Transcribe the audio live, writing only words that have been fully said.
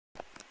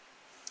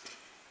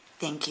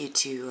Thank you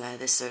to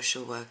the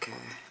social worker,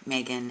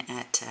 Megan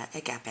at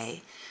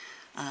Agape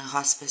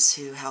Hospice,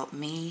 who helped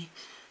me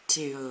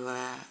to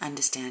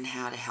understand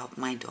how to help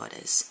my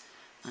daughters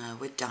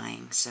with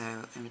dying.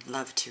 So I would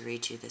love to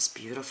read you this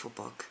beautiful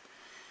book,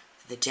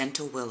 The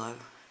Gentle Willow,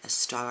 a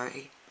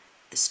story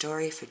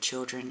for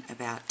children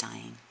about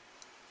dying.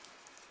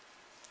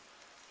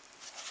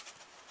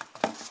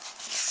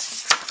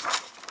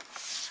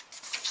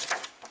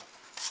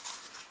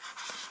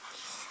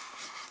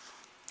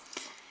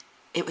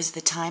 It was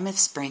the time of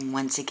spring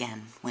once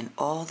again, when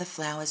all the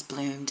flowers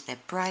bloomed their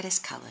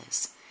brightest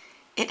colors.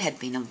 It had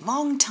been a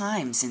long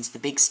time since the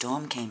big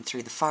storm came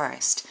through the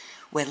forest,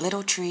 where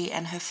Little Tree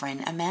and her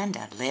friend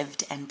Amanda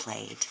lived and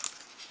played.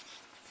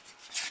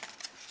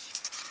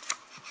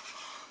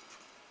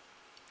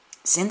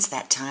 Since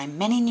that time,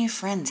 many new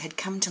friends had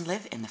come to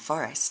live in the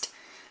forest.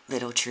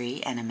 Little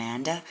Tree and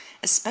Amanda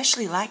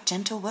especially liked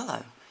Gentle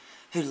Willow,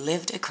 who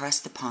lived across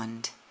the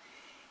pond.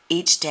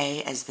 Each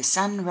day as the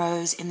sun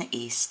rose in the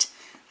east,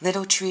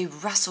 Little Tree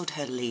rustled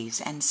her leaves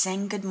and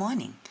sang good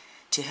morning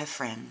to her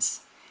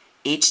friends.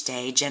 Each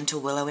day Gentle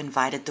Willow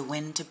invited the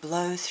wind to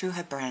blow through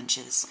her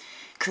branches,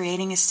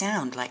 creating a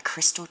sound like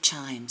crystal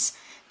chimes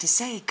to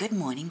say good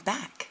morning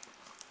back.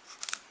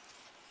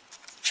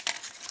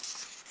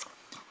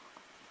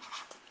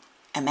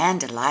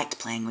 Amanda liked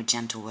playing with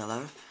Gentle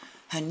Willow.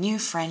 Her new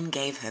friend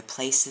gave her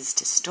places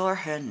to store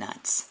her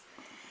nuts.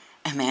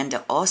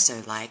 Amanda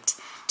also liked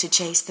to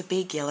chase the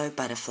big yellow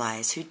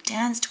butterflies who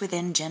danced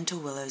within Gentle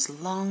Willow's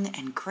long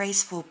and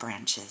graceful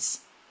branches.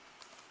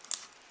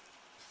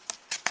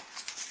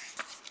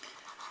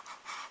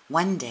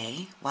 One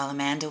day, while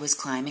Amanda was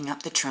climbing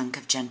up the trunk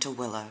of Gentle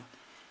Willow,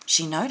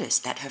 she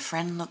noticed that her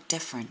friend looked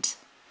different.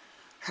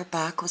 Her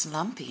bark was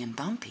lumpy and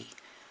bumpy,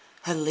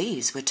 her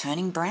leaves were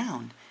turning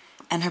brown,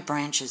 and her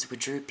branches were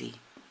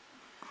droopy.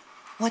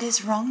 "What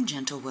is wrong,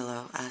 Gentle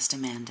Willow?" asked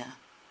Amanda.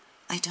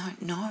 "I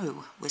don't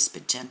know,"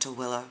 whispered Gentle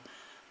Willow.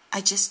 "I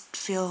just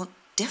feel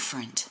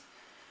different."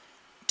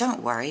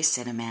 "Don't worry,"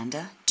 said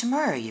Amanda.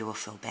 "Tomorrow you will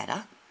feel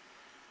better."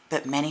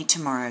 But many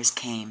tomorrows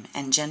came,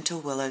 and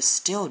Gentle Willow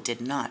still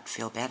did not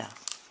feel better.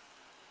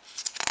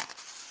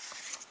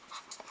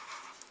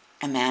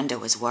 Amanda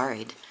was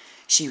worried.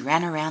 She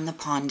ran around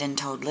the pond and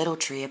told Little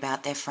Tree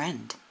about their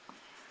friend.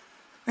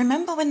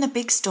 "Remember when the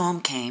big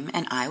storm came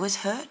and I was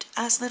hurt?"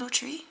 asked Little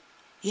Tree.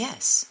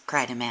 "Yes,"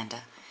 cried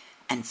Amanda.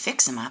 "And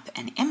Fix-em-Up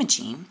and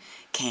Imogene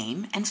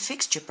came and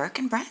fixed your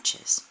broken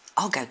branches.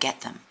 I'll go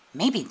get them.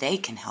 Maybe they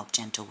can help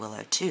Gentle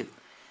Willow too."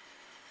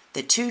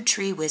 The two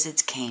tree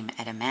wizards came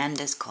at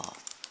Amanda's call.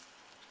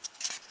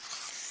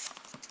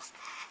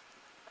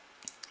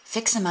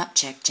 Fix-em-Up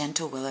checked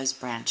Gentle Willow's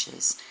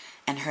branches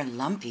and her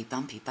lumpy,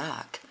 bumpy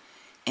bark.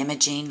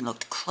 Imogene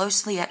looked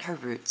closely at her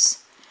roots.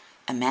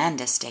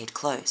 Amanda stayed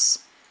close.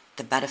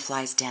 The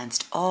butterflies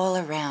danced all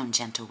around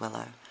Gentle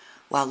Willow,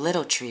 while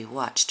Little Tree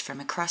watched from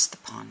across the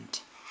pond.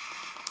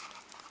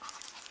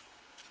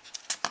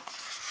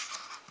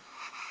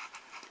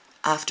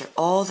 After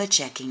all the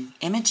checking,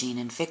 Imogene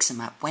and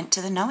Fix-em-Up went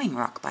to the Knowing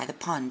Rock by the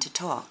pond to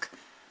talk.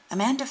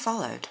 Amanda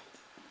followed.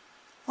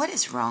 "What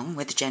is wrong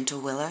with Gentle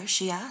Willow?"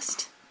 she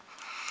asked.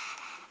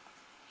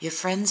 "Your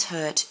friend's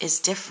hurt is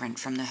different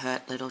from the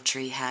hurt Little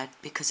Tree had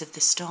because of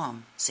the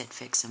storm," said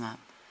Fix-em-Up.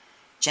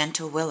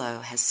 "Gentle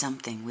Willow has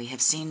something we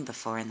have seen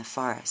before in the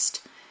forest,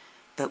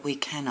 but we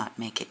cannot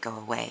make it go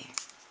away."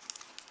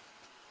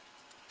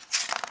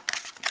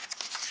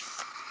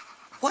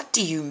 "What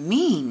do you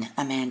mean?"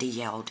 Amanda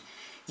yelled.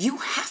 "You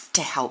have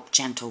to help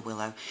Gentle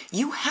Willow.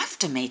 You have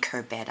to make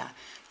her better.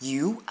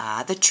 You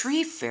are the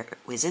tree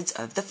wizards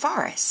of the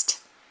forest."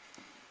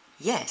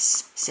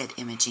 "Yes," said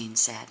Imogene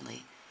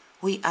sadly,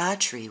 "we are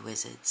tree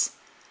wizards,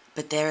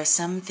 but there are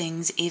some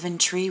things even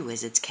tree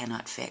wizards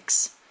cannot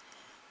fix.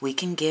 We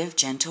can give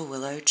Gentle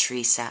Willow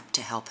tree sap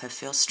to help her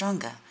feel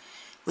stronger.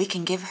 We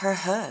can give her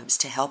herbs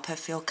to help her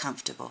feel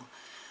comfortable,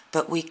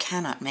 but we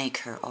cannot make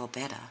her all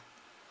better."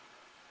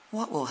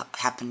 "What will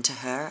happen to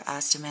her?"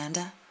 asked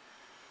Amanda.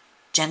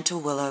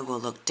 "Gentle Willow will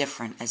look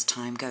different as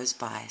time goes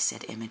by,"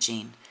 said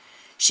Imogene.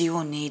 "She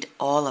will need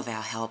all of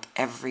our help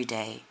every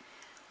day.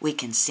 We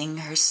can sing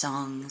her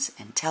songs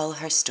and tell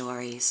her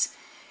stories.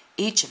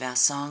 Each of our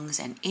songs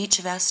and each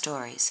of our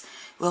stories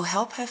will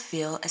help her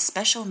feel a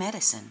special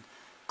medicine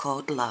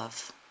called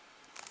love."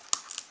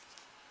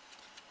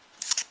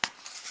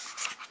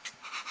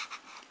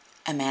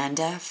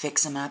 Amanda,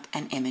 Fix-em-Up,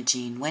 and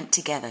Imogene went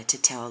together to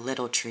tell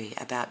Little Tree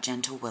about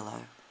Gentle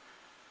Willow.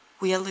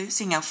 "We are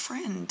losing our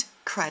friend,"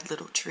 cried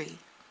Little Tree.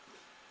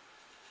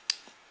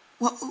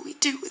 "What will we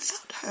do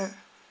without her?"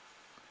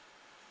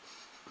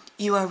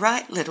 "You are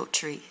right, Little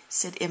Tree,"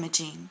 said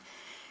Imogene.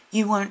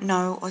 "You won't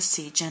know or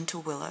see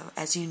Gentle Willow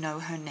as you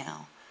know her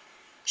now.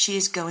 She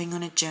is going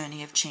on a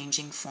journey of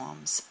changing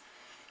forms.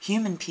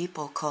 Human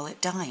people call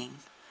it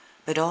dying,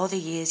 but all the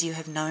years you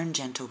have known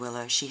Gentle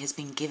Willow, she has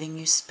been giving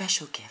you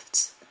special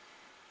gifts."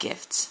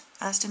 "Gifts?"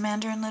 asked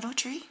Amanda and Little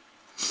Tree.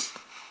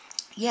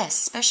 "Yes,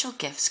 special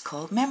gifts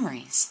called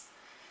memories.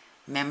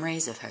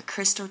 Memories of her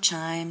crystal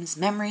chimes,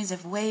 memories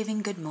of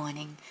waving good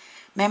morning,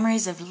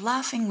 memories of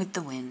laughing with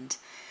the wind,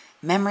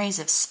 memories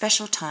of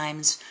special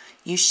times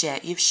you've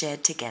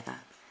shared together.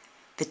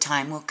 The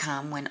time will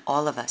come when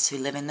all of us who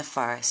live in the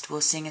forest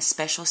will sing a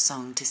special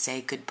song to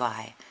say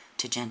goodbye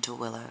to Gentle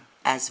Willow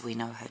as we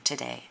know her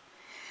today.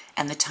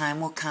 And the time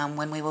will come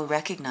when we will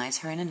recognize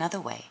her in another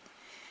way.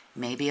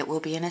 Maybe it will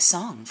be in a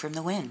song from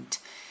the wind.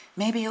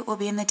 Maybe it will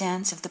be in the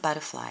dance of the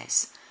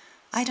butterflies.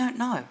 I don't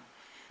know,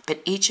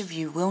 but each of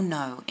you will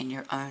know in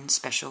your own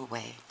special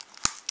way.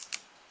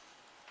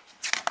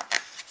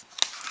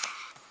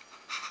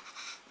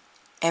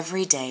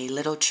 Every day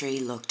Little Tree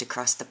looked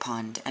across the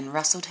pond and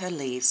rustled her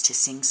leaves to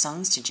sing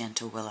songs to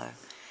Gentle Willow.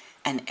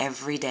 And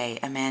every day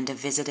Amanda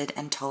visited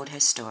and told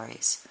her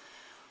stories.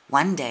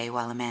 One day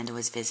while Amanda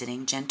was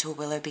visiting, Gentle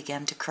Willow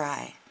began to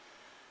cry.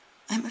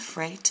 "I'm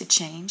afraid to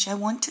change. I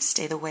want to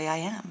stay the way I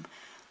am.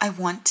 I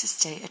want to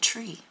stay a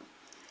tree."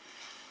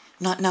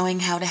 Not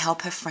knowing how to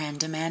help her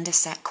friend, Amanda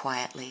sat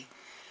quietly.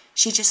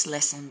 She just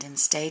listened and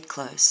stayed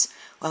close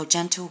while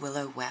Gentle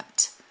Willow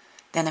wept.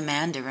 Then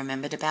Amanda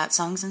remembered about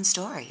songs and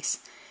stories.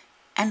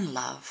 And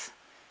love.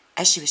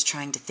 As she was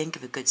trying to think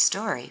of a good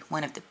story,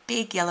 one of the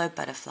big yellow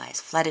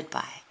butterflies fluttered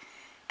by.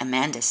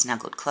 Amanda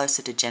snuggled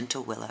closer to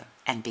Gentle Willow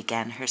and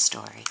began her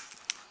story.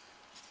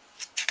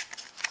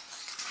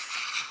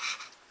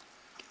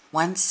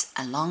 Once,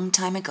 a long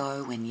time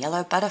ago, when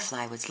Yellow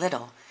Butterfly was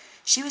little,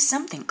 she was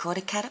something called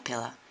a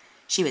caterpillar.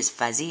 She was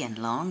fuzzy and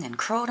long and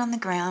crawled on the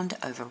ground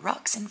over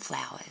rocks and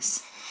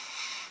flowers.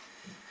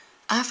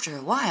 After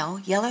a while,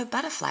 Yellow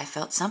Butterfly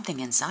felt something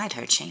inside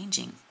her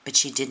changing, but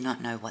she did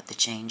not know what the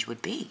change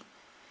would be.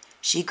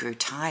 She grew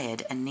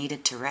tired and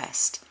needed to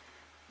rest.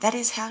 That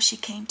is how she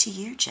came to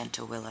you,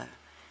 Gentle Willow.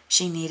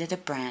 She needed a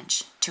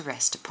branch to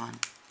rest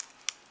upon.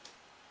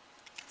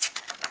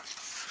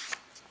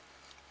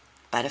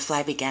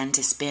 Butterfly began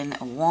to spin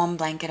a warm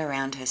blanket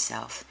around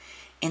herself.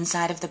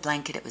 Inside of the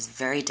blanket it was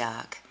very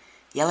dark.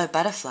 Yellow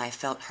Butterfly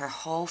felt her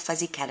whole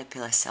fuzzy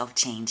caterpillar self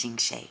changing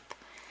shape.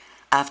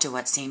 After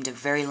what seemed a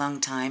very long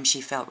time,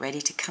 she felt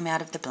ready to come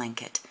out of the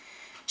blanket.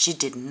 She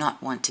did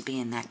not want to be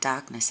in that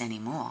darkness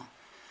anymore.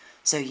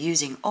 So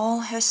using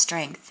all her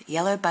strength,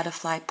 Yellow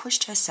Butterfly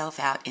pushed herself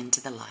out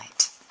into the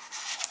light.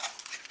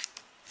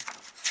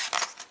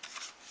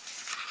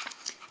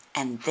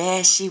 And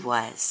there she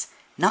was,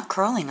 not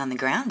crawling on the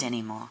ground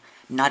anymore,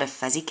 not a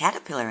fuzzy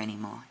caterpillar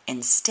anymore.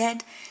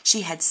 Instead,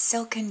 she had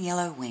silken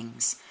yellow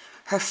wings.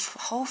 Her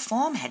whole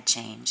form had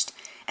changed,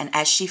 and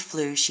as she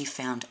flew, she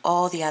found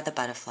all the other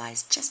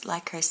butterflies just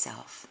like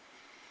herself.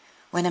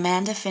 When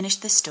Amanda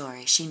finished the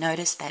story, she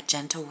noticed that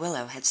Gentle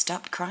Willow had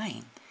stopped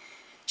crying.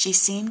 She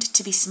seemed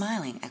to be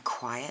smiling a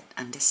quiet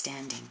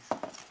understanding.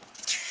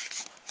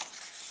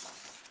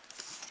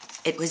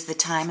 It was the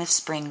time of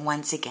spring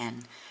once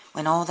again,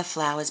 when all the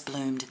flowers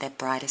bloomed their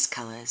brightest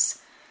colors.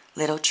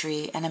 Little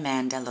Tree and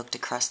Amanda looked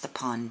across the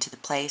pond to the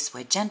place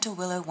where Gentle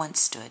Willow once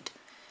stood.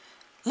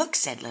 "Look,"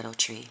 said Little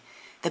Tree,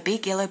 "the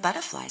big yellow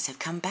butterflies have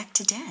come back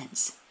to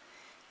dance."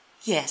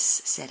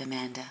 "Yes," said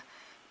Amanda,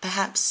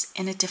 "perhaps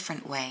in a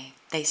different way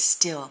they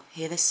still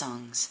hear the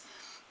songs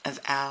of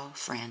our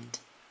friend,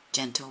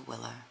 Gentle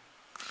Willow."